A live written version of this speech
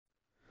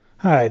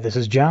Hi, this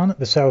is John at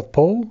the South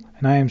Pole,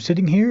 and I am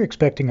sitting here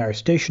expecting our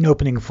station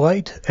opening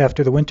flight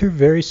after the winter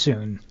very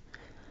soon.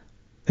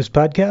 This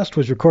podcast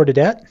was recorded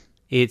at...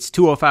 It's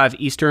 2:05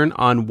 Eastern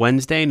on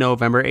Wednesday,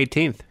 November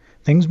 18th.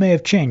 Things may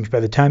have changed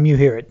by the time you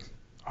hear it.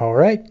 All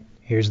right,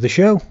 here's the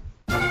show.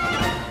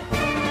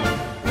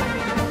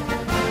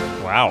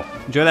 Wow.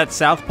 Enjoy that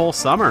South Pole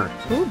summer.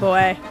 Ooh,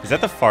 boy. Is that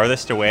the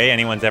farthest away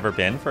anyone's ever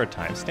been for a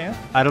timestamp?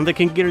 I don't think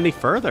it can get any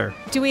further.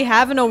 Do we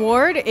have an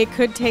award? It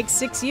could take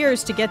 6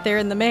 years to get there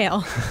in the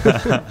mail.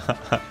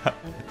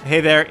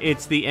 Hey there,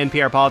 it's the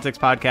NPR Politics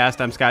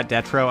Podcast. I'm Scott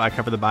Detrow. I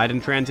cover the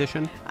Biden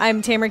transition.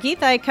 I'm Tamara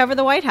Keith. I cover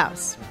the White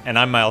House. And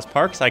I'm Miles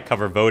Parks. I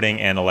cover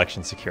voting and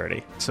election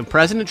security. So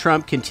President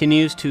Trump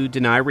continues to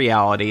deny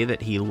reality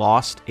that he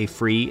lost a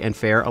free and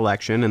fair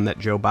election and that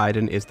Joe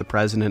Biden is the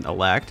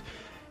president-elect.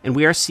 And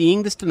we are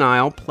seeing this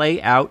denial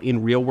play out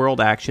in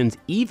real-world actions,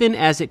 even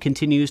as it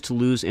continues to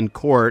lose in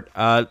court.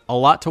 A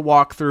lot to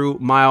walk through.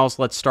 Miles,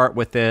 let's start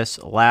with this.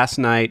 Last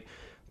night,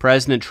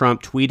 President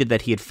Trump tweeted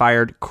that he had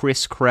fired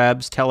Chris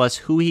Krebs. Tell us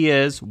who he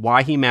is,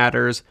 why he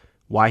matters,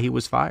 why he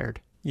was fired.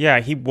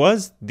 Yeah, he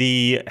was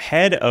the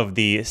head of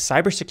the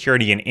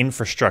Cybersecurity and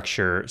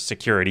Infrastructure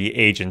Security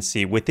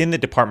Agency within the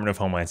Department of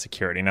Homeland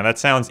Security. Now, that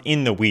sounds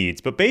in the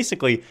weeds, but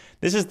basically,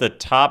 this is the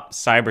top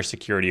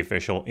cybersecurity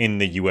official in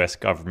the U.S.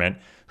 government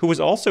who was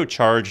also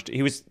charged.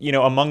 He was,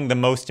 among the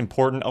most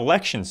important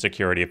election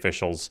security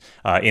officials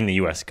in the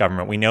U.S.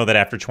 government. We know that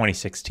after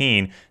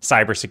 2016,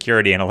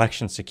 cybersecurity and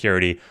election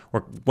security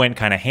went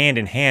kind of hand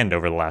in hand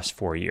over the last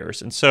 4 years.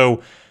 And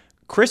so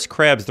Chris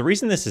Krebs, the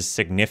reason this is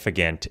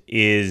significant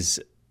is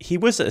he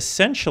was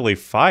essentially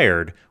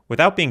fired,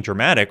 without being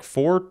dramatic,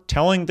 for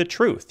telling the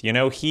truth.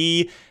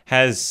 He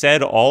has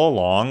said all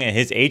along, and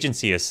his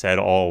agency has said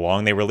all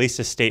along, they released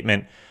a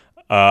statement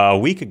a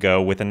week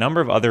ago with a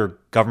number of other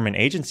government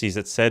agencies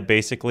that said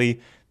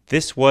basically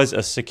this was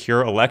a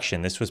secure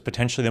election. This was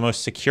potentially the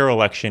most secure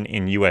election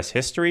in U.S.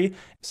 history.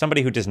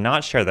 Somebody who does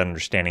not share that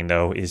understanding,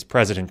 though, is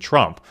President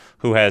Trump,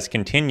 who has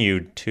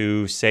continued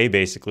to say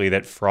basically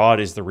that fraud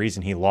is the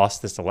reason he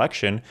lost this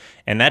election.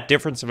 And that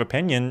difference of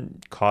opinion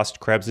cost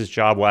Krebs'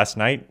 job last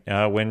night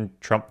when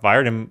Trump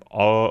fired him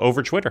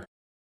over Twitter.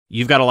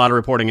 You've got a lot of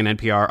reporting in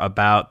NPR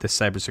about this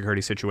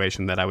cybersecurity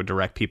situation that I would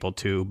direct people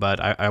to, but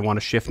I want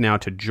to shift now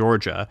to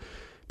Georgia,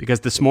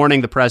 because this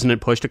morning the president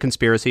pushed a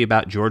conspiracy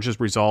about Georgia's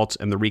results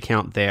and the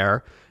recount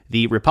there.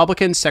 The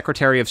Republican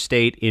Secretary of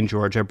State in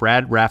Georgia,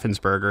 Brad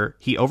Raffensperger,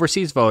 he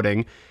oversees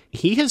voting.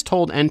 He has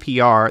told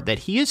NPR that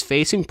he is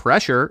facing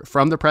pressure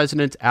from the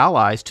president's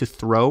allies to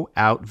throw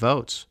out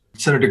votes.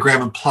 Senator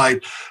Graham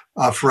implied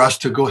for us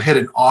to go ahead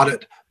and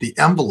audit the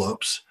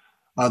envelopes,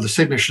 the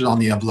signatures on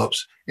the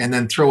envelopes, and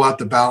then throw out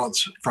the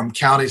ballots from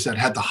counties that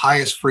had the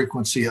highest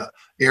frequency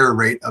error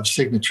rate of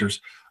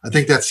signatures. I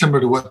think that's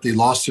similar to what the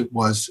lawsuit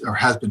was or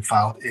has been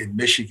filed in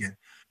Michigan.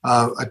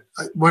 I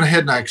went ahead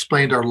and I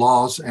explained our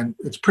laws, and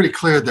it's pretty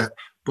clear that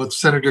both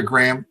Senator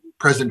Graham,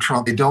 President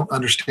Trump, they don't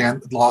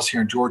understand the laws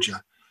here in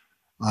Georgia.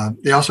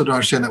 They also don't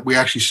understand that we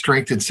actually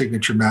strengthened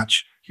signature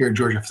match here in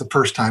Georgia for the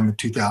first time in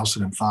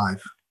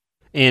 2005.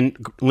 And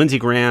Lindsey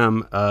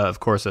Graham,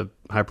 of course, a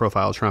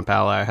high-profile Trump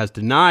ally, has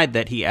denied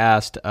that he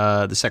asked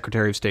the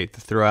Secretary of State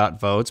to throw out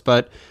votes.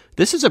 But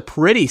this is a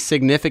pretty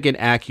significant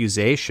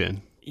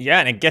accusation. Yeah,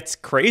 and it gets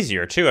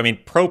crazier, too. I mean,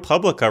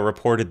 ProPublica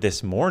reported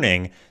this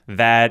morning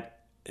that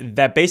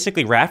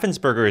basically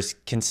Raffensperger is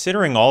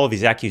considering all of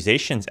these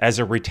accusations as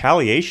a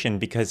retaliation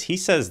because he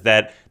says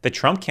that the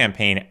Trump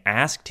campaign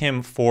asked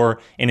him for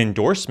an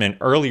endorsement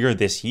earlier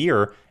this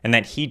year and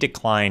that he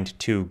declined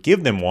to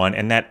give them one,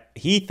 and that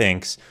he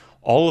thinks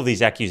all of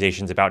these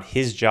accusations about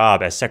his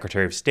job as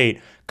Secretary of State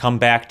come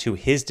back to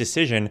his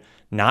decision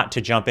not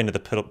to jump into the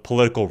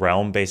political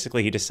realm.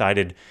 Basically, he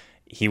decided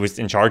he was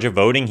in charge of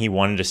voting. He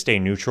wanted to stay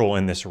neutral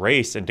in this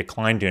race and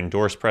declined to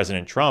endorse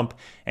President Trump.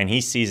 And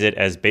he sees it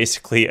as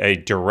basically a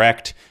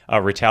direct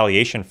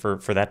retaliation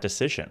for that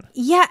decision.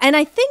 Yeah, and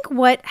I think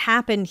what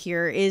happened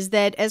here is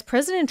that as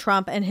President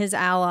Trump and his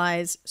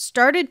allies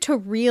started to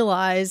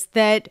realize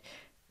that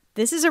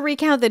this is a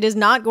recount that is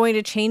not going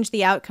to change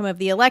the outcome of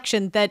the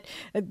election, that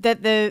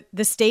the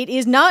state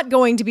is not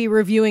going to be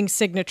reviewing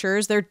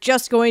signatures. They're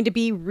just going to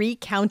be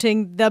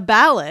recounting the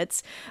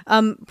ballots.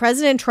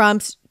 President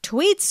Trump's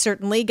tweets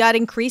certainly got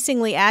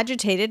increasingly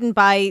agitated. And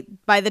by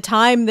the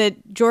time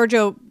that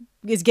Georgia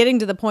is getting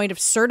to the point of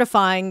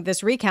certifying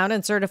this recount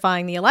and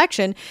certifying the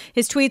election,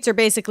 his tweets are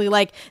basically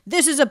like,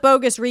 this is a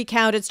bogus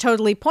recount. It's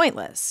totally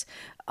pointless.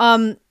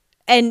 And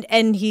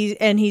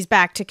he's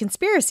back to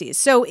conspiracies.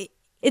 So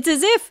it's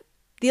as if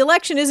the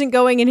election isn't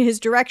going in his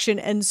direction,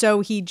 and so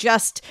he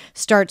just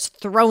starts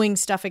throwing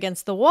stuff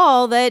against the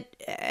wall that,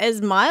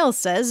 as Miles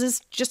says,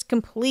 is just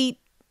complete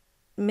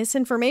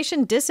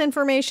misinformation,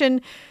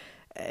 disinformation,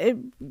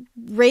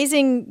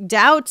 raising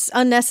doubts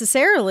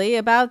unnecessarily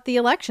about the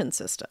election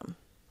system.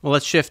 Well,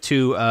 let's shift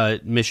to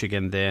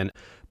Michigan then.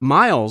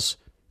 Miles,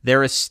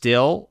 there is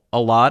still a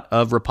lot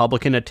of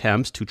Republican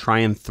attempts to try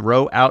and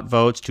throw out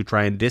votes, to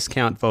try and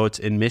discount votes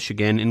in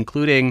Michigan,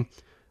 including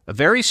a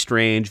very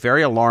strange,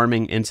 very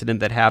alarming incident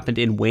that happened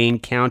in Wayne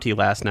County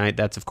last night.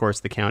 That's, of course,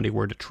 the county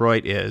where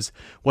Detroit is.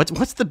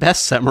 What's the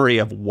best summary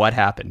of what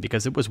happened?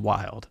 Because it was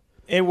wild.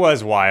 It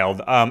was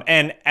wild.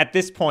 And at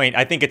this point,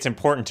 I think it's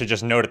important to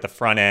just note at the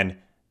front end,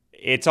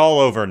 it's all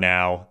over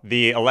now.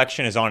 The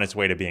election is on its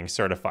way to being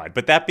certified.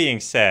 But that being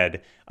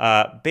said,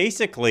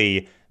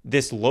 basically,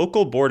 this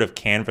local board of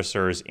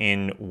canvassers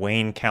in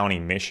Wayne County,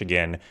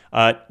 Michigan,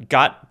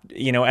 got,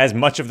 as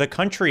much of the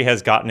country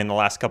has gotten in the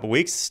last couple of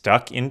weeks,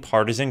 stuck in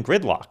partisan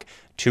gridlock.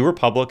 2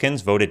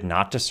 Republicans voted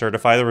not to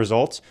certify the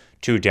results.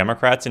 2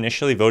 Democrats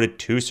initially voted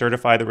to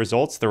certify the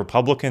results. The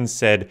Republicans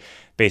said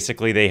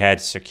basically they had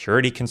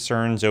security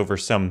concerns over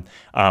some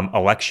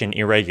election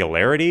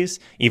irregularities,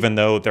 even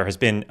though there has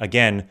been,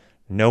 again,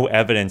 no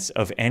evidence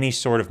of any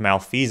sort of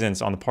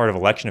malfeasance on the part of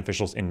election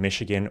officials in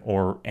Michigan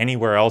or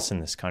anywhere else in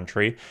this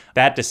country.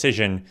 That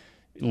decision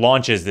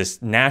launches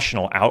this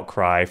national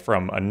outcry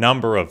from a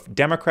number of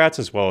Democrats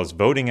as well as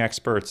voting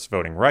experts,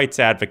 voting rights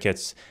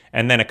advocates.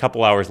 And then a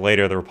couple hours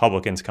later, the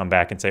Republicans come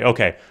back and say,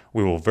 okay,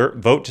 we will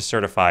vote to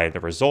certify the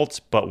results,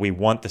 but we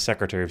want the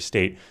Secretary of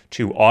State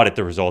to audit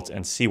the results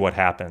and see what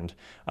happened.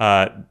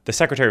 The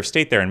Secretary of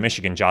State there in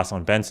Michigan,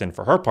 Jocelyn Benson,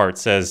 for her part,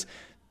 says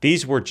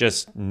these were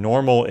just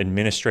normal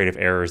administrative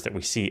errors that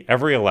we see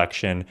every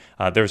election.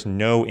 There's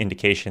no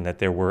indication that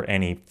there were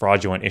any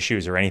fraudulent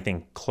issues or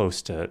anything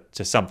close to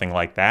something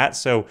like that.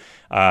 So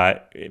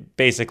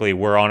basically,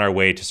 we're on our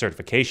way to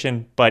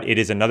certification, but it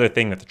is another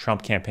thing that the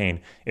Trump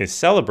campaign is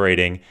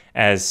celebrating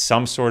as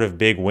some sort of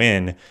big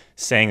win,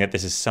 saying that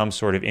this is some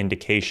sort of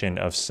indication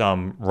of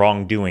some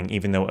wrongdoing,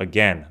 even though,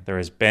 again, there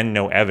has been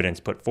no evidence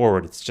put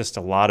forward. It's just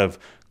a lot of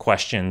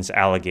questions,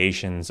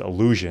 allegations,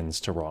 allusions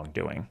to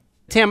wrongdoing.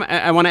 Tam,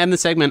 I want to end the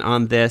segment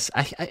on this.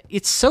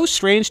 It's so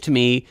strange to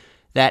me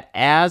that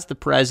as the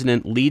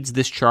president leads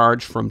this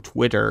charge from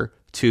Twitter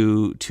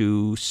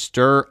to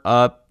stir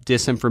up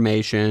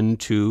disinformation,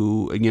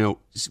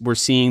 we're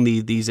seeing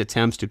these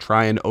attempts to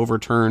try and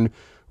overturn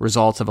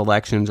results of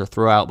elections or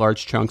throw out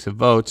large chunks of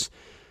votes.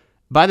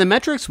 By the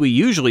metrics we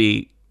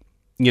usually,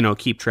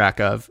 keep track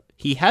of,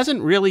 he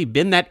hasn't really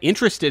been that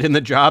interested in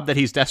the job that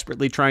he's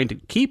desperately trying to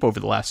keep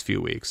over the last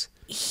few weeks.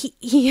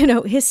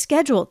 His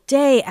schedule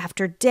day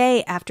after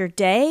day after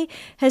day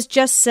has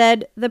just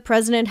said the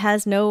president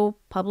has no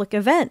public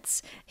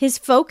events. His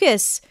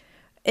focus,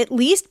 at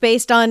least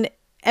based on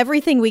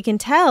everything we can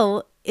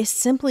tell, is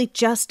simply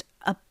just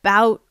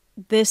about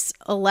this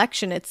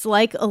election. It's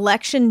like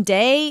election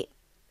day,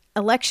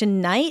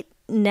 election night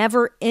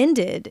never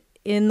ended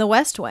in the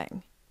West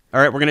Wing.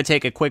 All right, we're going to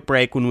take a quick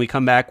break. When we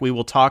come back, we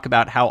will talk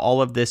about how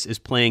all of this is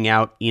playing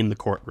out in the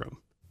courtroom.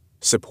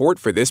 Support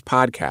for this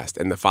podcast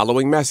and the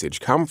following message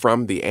come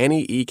from the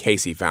Annie E.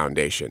 Casey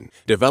Foundation,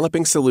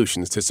 developing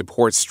solutions to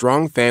support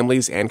strong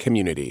families and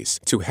communities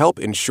to help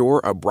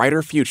ensure a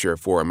brighter future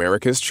for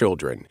America's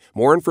children.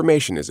 More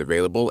information is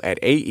available at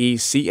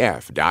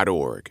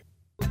aecf.org.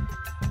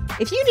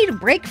 If you need a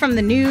break from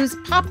the news,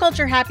 Pop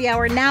Culture Happy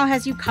Hour now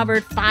has you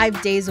covered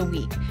 5 days a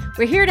week.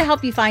 We're here to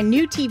help you find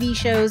new TV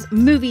shows,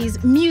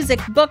 movies, music,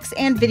 books,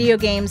 and video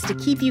games to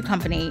keep you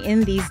company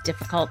in these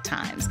difficult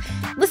times.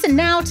 Listen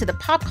now to the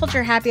Pop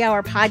Culture Happy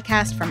Hour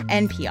podcast from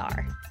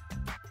NPR.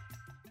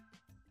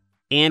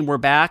 And we're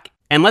back.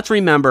 And let's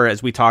remember,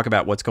 as we talk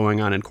about what's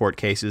going on in court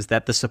cases,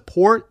 that the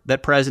support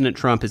that President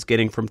Trump is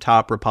getting from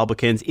top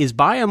Republicans is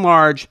by and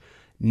large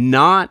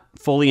not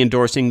fully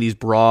endorsing these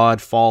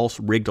broad, false,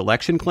 rigged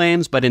election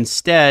claims, but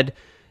instead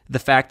the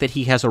fact that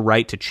he has a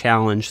right to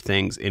challenge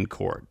things in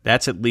court.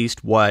 That's at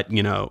least what,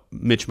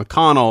 Mitch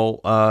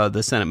McConnell,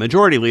 the Senate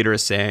Majority Leader,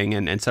 is saying,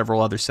 and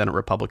several other Senate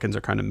Republicans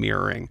are kind of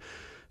mirroring.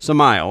 So,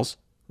 Miles,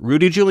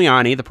 Rudy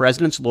Giuliani, the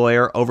president's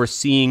lawyer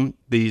overseeing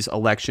these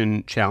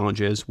election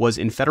challenges, was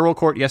in federal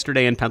court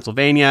yesterday in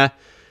Pennsylvania.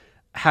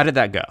 How did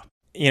that go?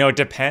 It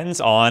depends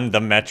on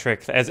the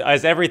metric,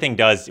 as everything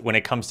does when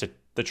it comes to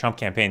the Trump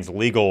campaign's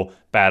legal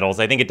battles.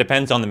 I think it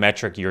depends on the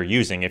metric you're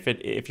using.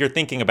 If you're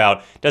thinking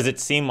about, does it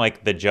seem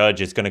like the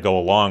judge is going to go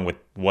along with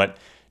what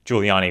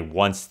Giuliani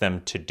wants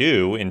them to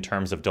do in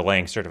terms of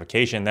delaying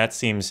certification, that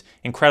seems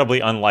incredibly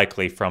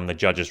unlikely from the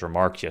judge's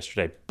remarks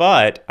yesterday.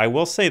 But I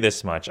will say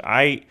this much.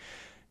 I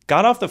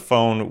got off the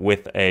phone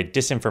with a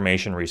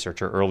disinformation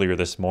researcher earlier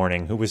this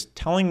morning who was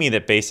telling me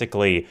that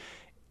basically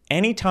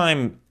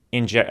anytime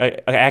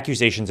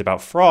accusations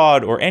about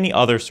fraud or any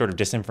other sort of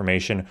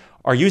disinformation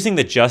are using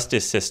the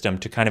justice system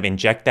to kind of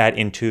inject that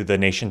into the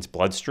nation's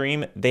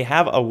bloodstream, they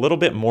have a little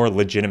bit more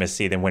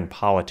legitimacy than when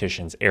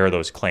politicians air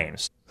those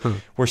claims.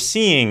 We're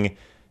seeing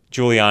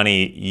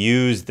Giuliani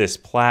use this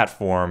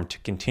platform to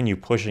continue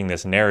pushing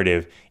this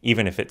narrative,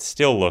 even if it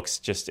still looks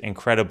just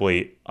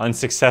incredibly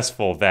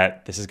unsuccessful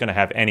that this is going to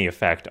have any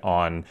effect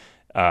on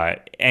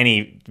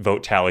any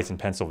vote tallies in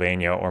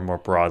Pennsylvania or more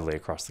broadly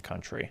across the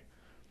country.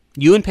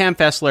 You and Pam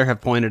Fessler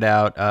have pointed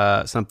out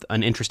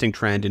an interesting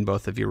trend in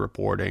both of your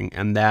reporting,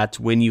 and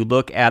that's when you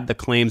look at the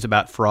claims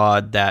about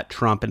fraud that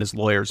Trump and his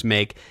lawyers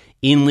make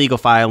in legal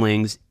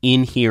filings,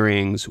 in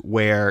hearings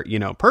where,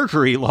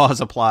 perjury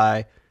laws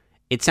apply,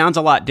 it sounds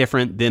a lot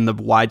different than the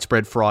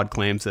widespread fraud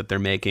claims that they're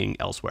making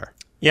elsewhere.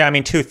 Yeah, I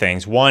mean, two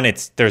things. One,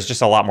 there's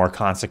just a lot more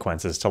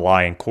consequences to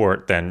lie in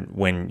court than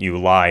when you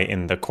lie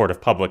in the court of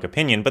public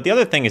opinion. But the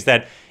other thing is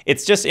that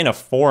it's just in a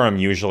forum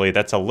usually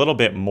that's a little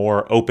bit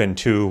more open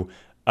to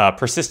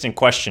persistent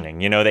questioning.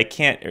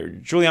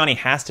 Giuliani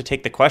has to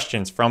take the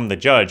questions from the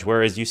judge,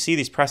 whereas you see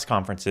these press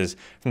conferences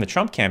from the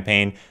Trump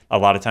campaign, a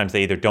lot of times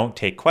they either don't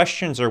take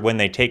questions, or when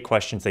they take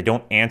questions, they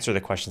don't answer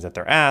the questions that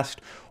they're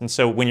asked. And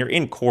so when you're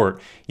in court,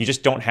 you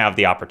just don't have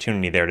the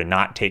opportunity there to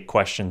not take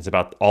questions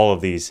about all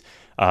of these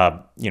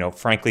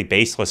frankly,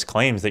 baseless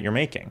claims that you're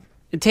making.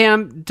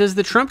 Tam, does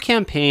the Trump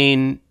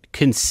campaign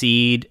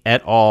concede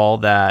at all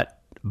that,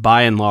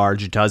 by and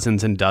large,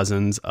 dozens and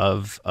dozens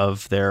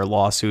of their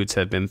lawsuits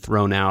have been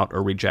thrown out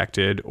or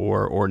rejected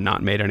or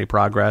not made any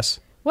progress?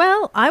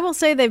 Well, I will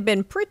say they've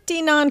been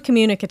pretty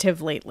non-communicative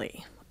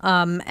lately.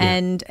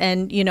 And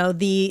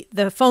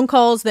the phone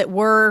calls that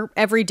were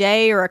every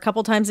day or a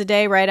couple times a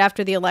day right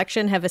after the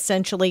election have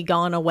essentially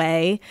gone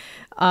away.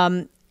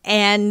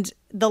 And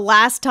the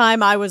last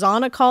time I was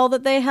on a call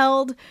that they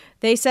held,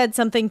 they said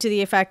something to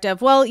the effect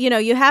of, well,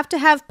 you have to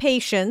have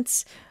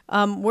patience.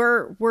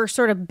 We're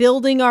sort of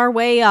building our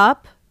way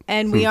up,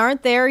 and we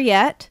aren't there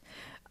yet.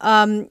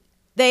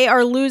 They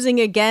are losing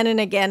again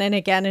and again and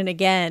again and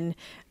again,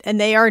 and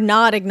they are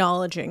not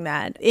acknowledging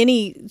that.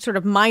 Any sort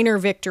of minor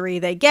victory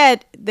they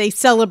get, they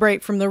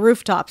celebrate from the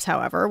rooftops,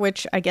 however,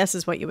 which I guess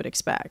is what you would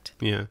expect.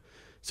 Yeah.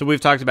 So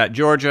we've talked about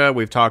Georgia,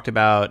 we've talked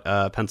about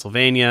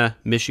Pennsylvania,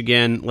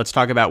 Michigan. Let's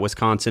talk about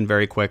Wisconsin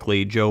very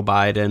quickly. Joe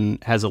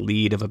Biden has a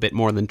lead of a bit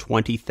more than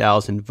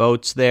 20,000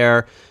 votes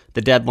there.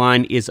 The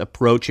deadline is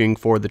approaching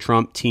for the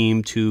Trump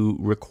team to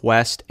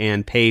request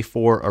and pay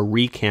for a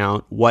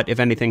recount. What,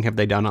 if anything, have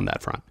they done on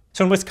that front?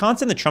 So in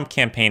Wisconsin, the Trump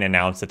campaign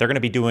announced that they're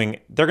going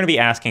to be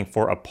asking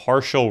for a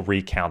partial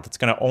recount that's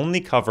going to only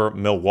cover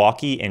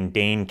Milwaukee and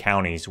Dane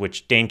counties,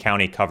 which Dane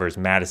County covers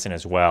Madison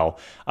as well.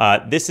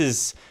 This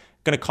is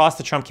going to cost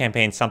the Trump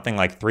campaign something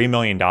like $3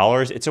 million.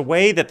 It's a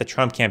way that the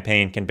Trump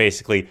campaign can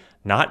basically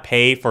not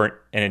pay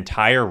for an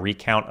entire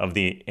recount of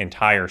the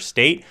entire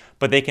state,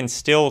 but they can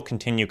still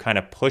continue kind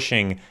of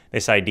pushing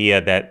this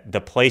idea that the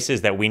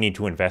places that we need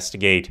to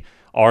investigate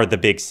are the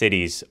big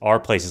cities, are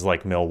places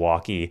like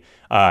Milwaukee,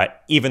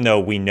 even though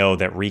we know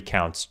that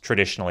recounts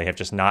traditionally have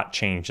just not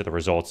changed the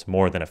results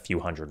more than a few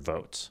hundred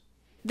votes.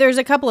 There's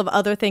a couple of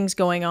other things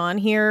going on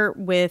here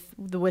with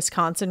the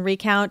Wisconsin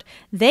recount.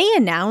 They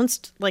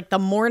announced, like the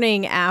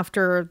morning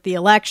after the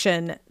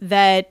election,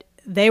 that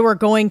they were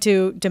going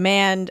to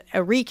demand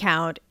a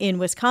recount in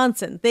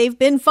Wisconsin. They've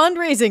been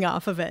fundraising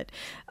off of it.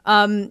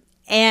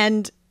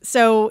 And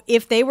so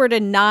if they were to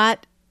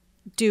not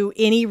do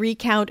any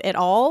recount at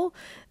all,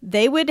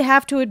 they would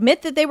have to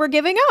admit that they were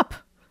giving up.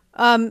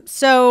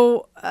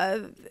 So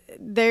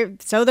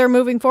they're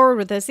moving forward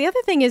with this. The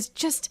other thing is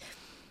just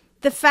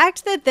the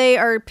fact that they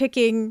are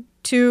picking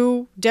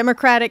two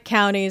Democratic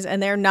counties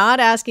and they're not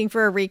asking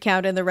for a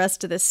recount in the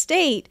rest of the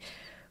state.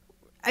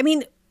 I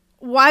mean,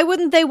 why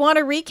wouldn't they want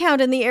a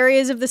recount in the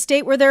areas of the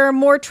state where there are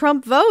more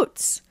Trump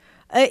votes?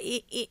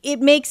 It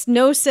makes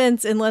no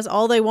sense unless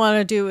all they want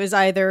to do is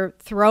either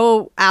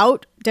throw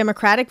out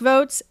Democratic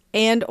votes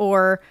and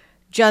or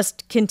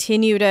just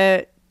continue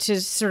to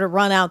sort of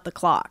run out the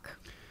clock.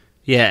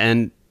 Yeah,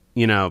 and,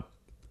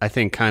 I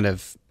think kind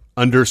of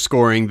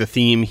underscoring the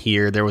theme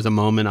here, there was a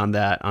moment on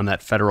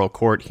that federal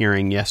court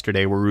hearing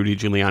yesterday where Rudy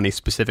Giuliani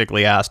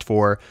specifically asked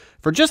for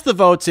just the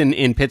votes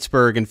in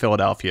Pittsburgh and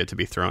Philadelphia to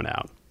be thrown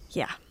out.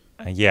 Yeah.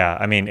 Yeah,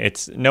 I mean,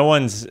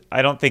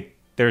 I don't think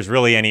there's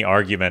really any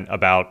argument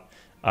about,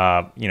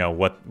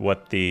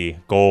 what the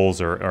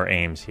goals or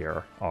aims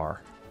here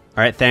are.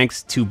 All right,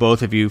 thanks to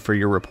both of you for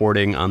your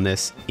reporting on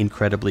this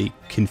incredibly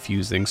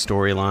confusing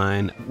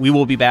storyline. We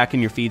will be back in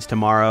your feeds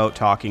tomorrow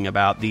talking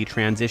about the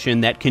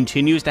transition that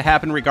continues to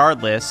happen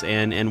regardless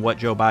and what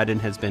Joe Biden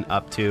has been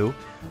up to.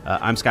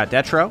 I'm Scott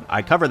Detrow.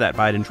 I cover that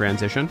Biden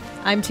transition.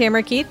 I'm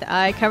Tamara Keith.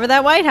 I cover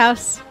that White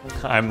House.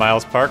 I'm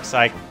Miles Parks.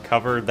 I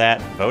cover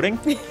that voting.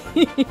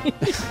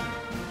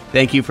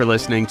 Thank you for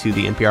listening to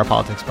the NPR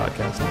Politics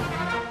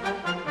Podcast.